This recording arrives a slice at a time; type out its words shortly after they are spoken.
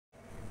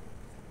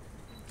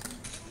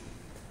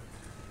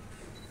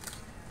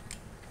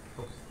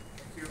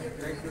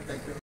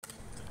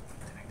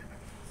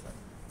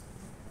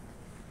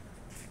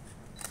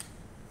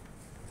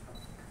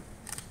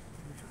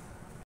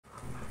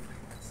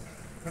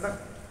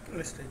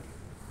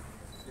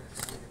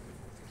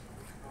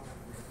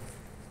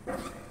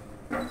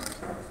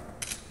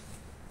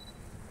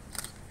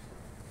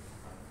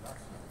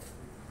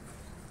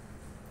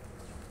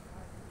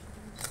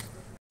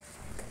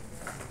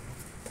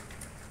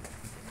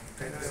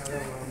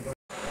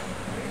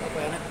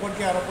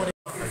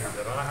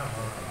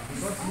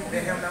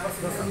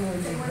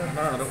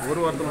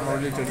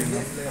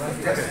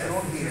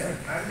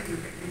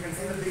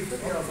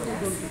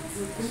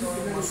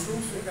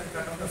Mushrooms we can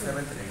cut on the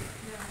 7th day.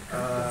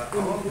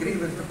 All green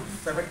vegetables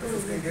 7 to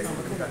 15 days we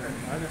can cut it.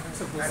 And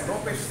no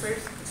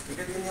pesticides. It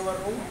is in your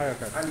room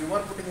and you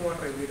are putting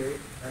water every day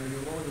and you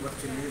know your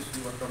chilies,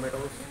 your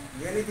tomatoes,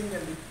 anything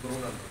can be grown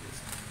under this.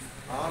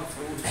 All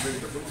fruits,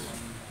 vegetables.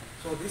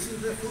 So this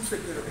is the food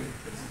security.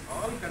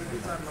 All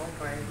countries are now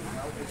trying to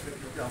have food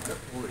security after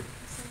COVID.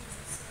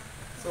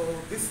 So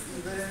this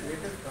is the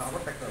latest our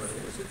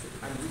technology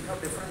and we have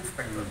different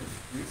spectrums.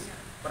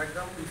 For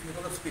example, if you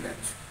know the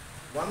spinach,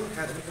 one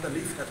has to be, the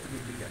leaf has to be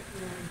bigger.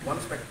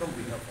 One spectrum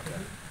we have for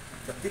that.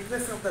 The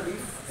thickness of the leaf,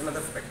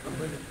 another spectrum.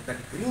 The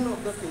green of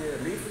the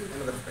leaf,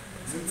 another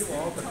spectrum. We give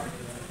all the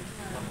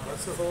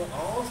so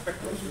all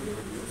spectrums we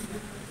produce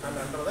and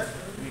under that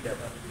we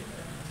develop.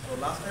 So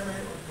last time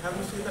have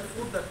you seen that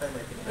food that time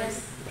I think?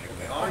 Yes.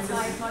 That's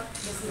why I thought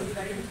this would be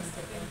very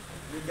interesting.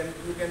 You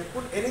can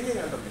put anything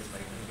under this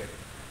like you get it.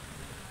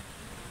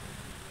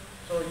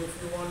 So if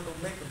you want to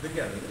make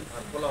biryani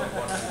or pulao,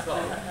 what we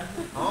call,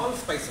 all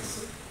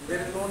spices,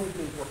 there is no need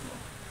to import now.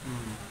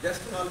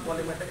 Just all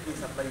Polymatech we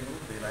supply you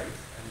the rice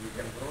and you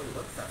can grow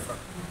your saffron.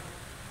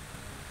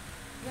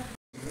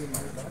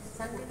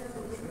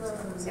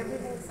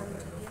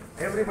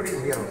 Everybody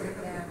is here.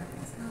 Yeah.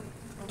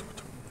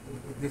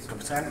 This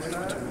one, Sandra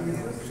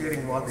is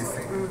sharing all these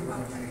things.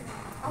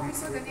 Oh, we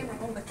saw the name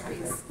of all the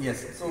trees.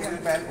 Yes, so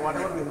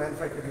whatever we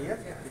manufacture here,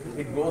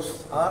 it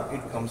goes or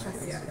it comes here.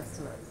 Yeah.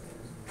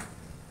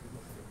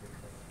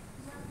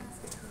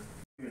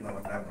 In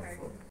our lab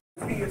also.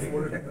 3 years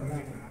old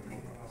technology.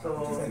 So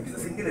it is a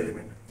single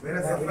element.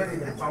 Whereas somewhere in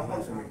the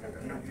compound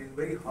semiconductor, it is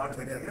very hard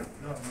material,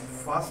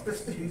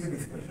 fastest heat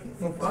dissipation,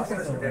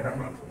 fastest data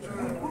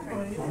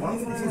transmission. So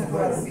once this is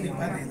grown,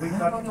 we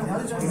cut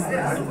this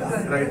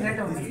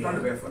is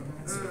called wafer.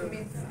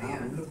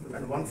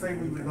 And one side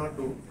we will not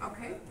do,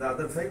 the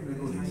other side we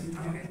do this.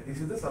 This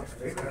is the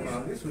substrate and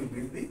on this we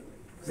build the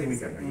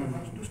semiconductor.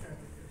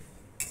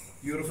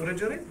 You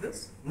refrigerate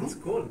this? It's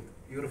cold.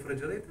 You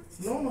refrigerate it?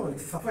 No,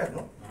 it's sapphire,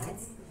 no?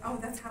 Oh,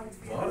 that's how it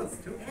feels. Oh, it's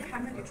too. How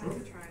many times to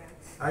try it?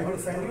 I will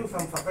send you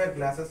some sapphire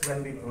glasses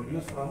when we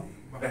produce from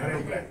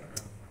Bahrain plant.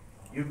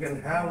 You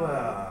can have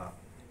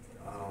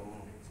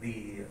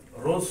the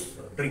rose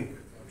drink.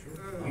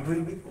 It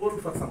will be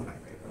cold for some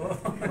time. No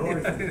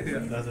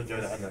reason.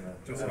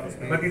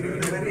 But it will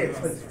be very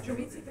expensive. Should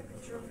we take a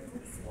picture of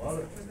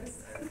this?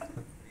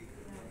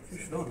 You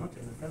should know, not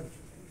in the college.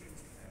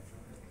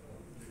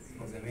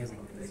 It was amazing.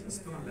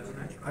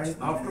 And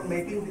after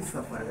making this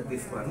sapphire,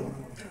 this one,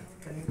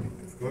 can you take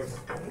this? Good.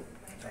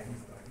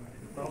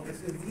 Now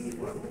this is the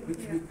one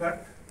which we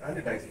cut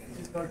and dice. This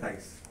is called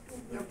dice.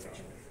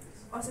 Okay.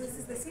 Also, this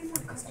is the same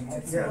one as you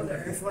Yeah,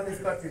 this one is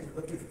cut into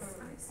the pieces.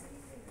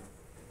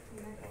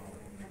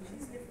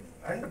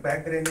 And the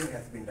back grinding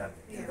has been done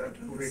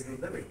to reduce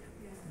the weight.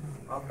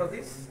 After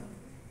this,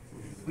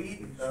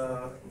 we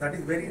that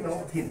is very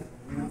now thin.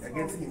 We will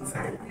again see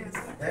inside.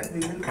 Then we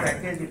will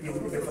package it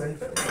into different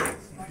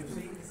chips. If you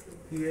see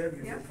here,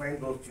 you will find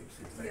those chips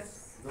inside. Yes.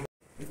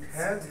 It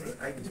has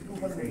I think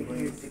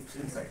 288 chips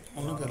inside.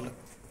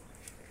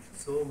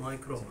 So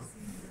micro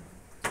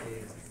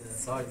is the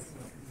size.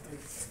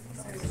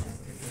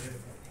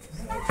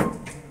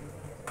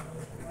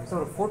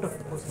 So 4 to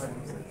 4 postman.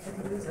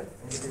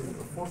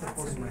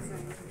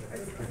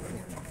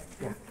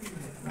 Yeah.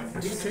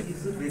 This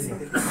is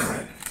basically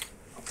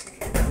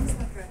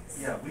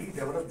yeah, we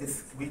develop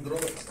this, we grow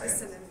the sapphire.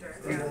 Cylinder.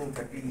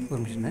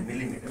 330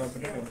 millimeters.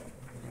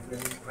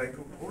 Try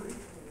to hold it.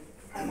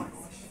 Oh my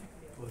gosh.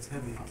 Oh, it's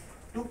heavy.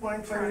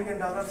 $2.5 million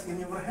in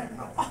your hand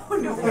now. Oh,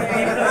 no way. Do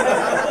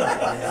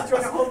you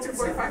want to hold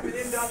 $2.5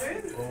 million?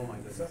 Oh my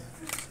goodness.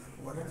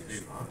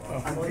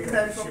 And 3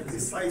 types of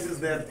these sizes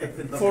they are kept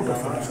with the that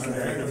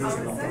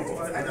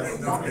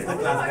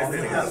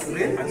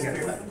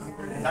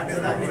is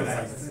the actual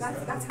size.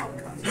 That's how it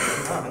comes.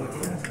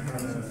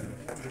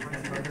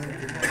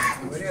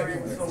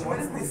 So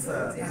once this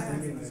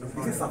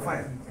is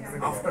sapphire.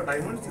 After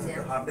diamonds, this is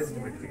the hardest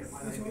material.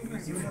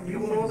 You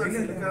know that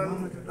silicon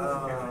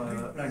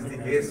is the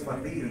base for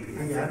the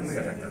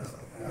semiconductors.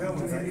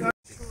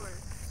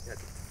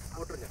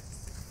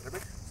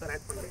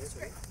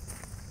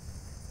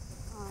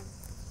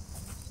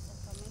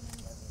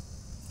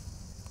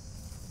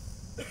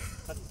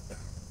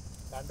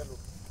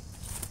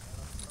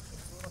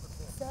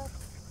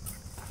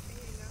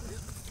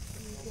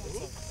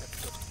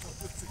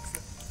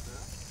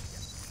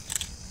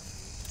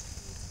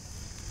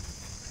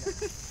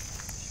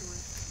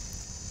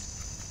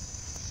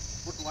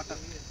 Put water.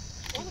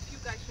 All of you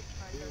guys should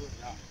try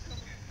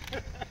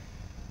it.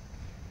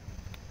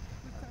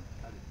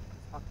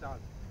 Hot dog.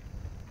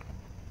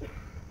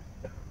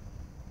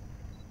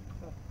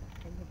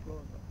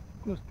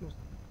 Close.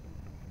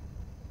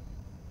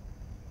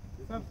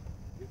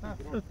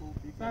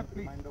 Sir,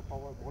 please.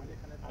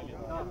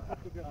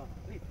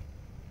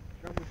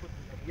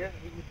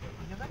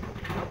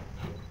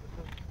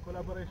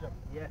 Collaboration.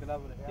 Yes.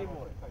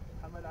 Teamwork.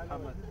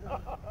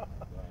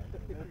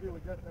 Maybe we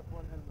just have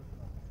one helmet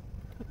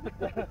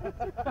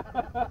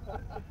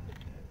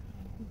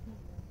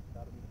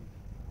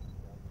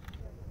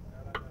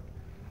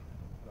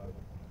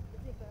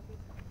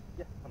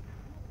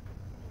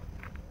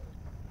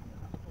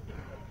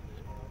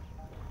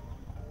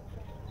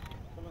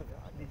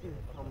This is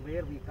from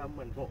where we come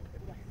and go.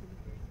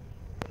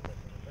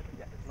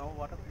 Yeah. Now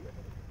water.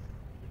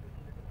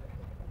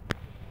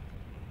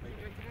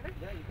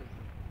 Yeah,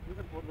 you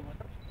can pour the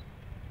water.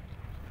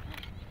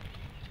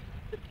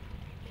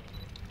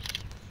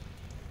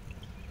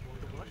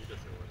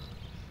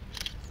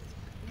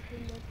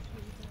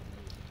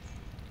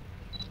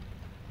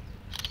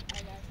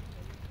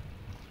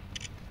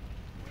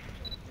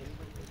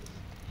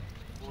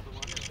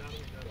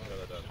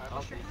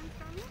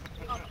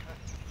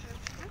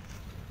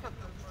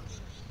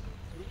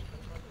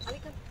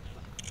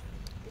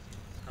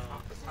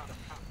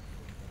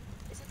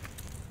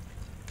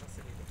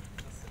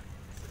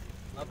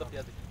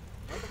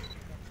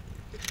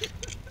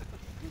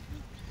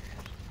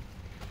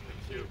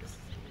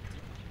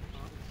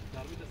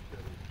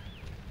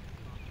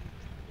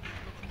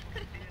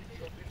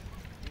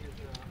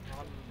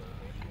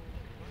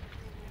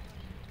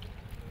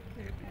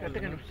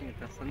 கரெக்டாக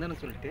கண்டுபிடிச்சிங்க சந்தானம்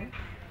சொல்லிட்டு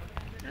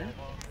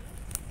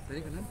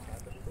சரி கண்ணா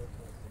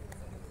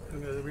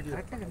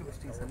கரெக்டாக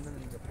கண்டுபிடிச்சிங்க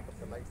சந்தானம்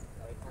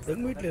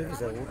எங்கள் வீட்டில்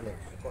இருக்குது sir ஊரில்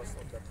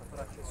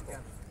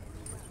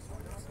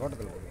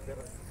தோட்டத்தில்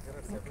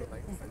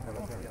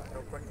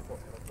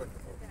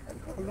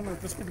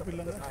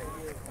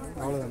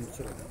அவ்வளோதான்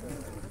முடிச்சிடும்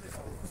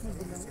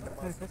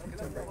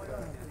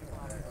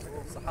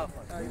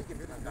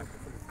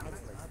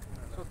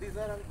So these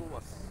are all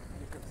Goas.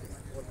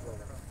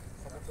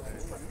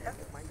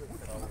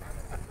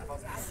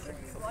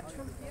 Watch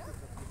from here.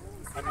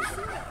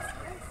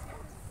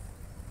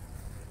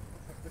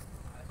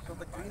 So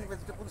the green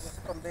vegetables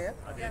from there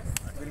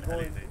will go.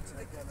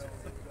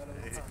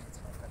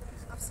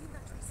 I've seen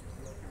that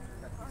recently.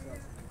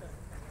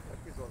 That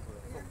is also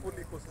there. So full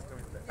ecosystem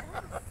is there.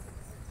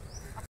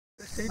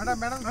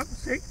 Madam,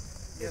 straight.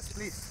 Yes,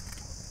 please.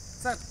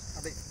 Sir,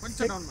 Ade,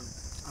 koncha down man.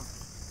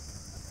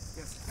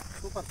 Yes,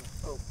 super sir.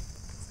 So,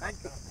 thank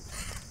you.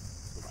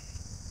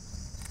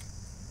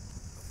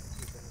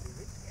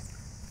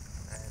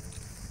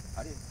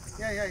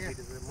 Yeah. It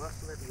is a must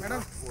that you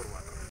Madam. pour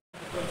water.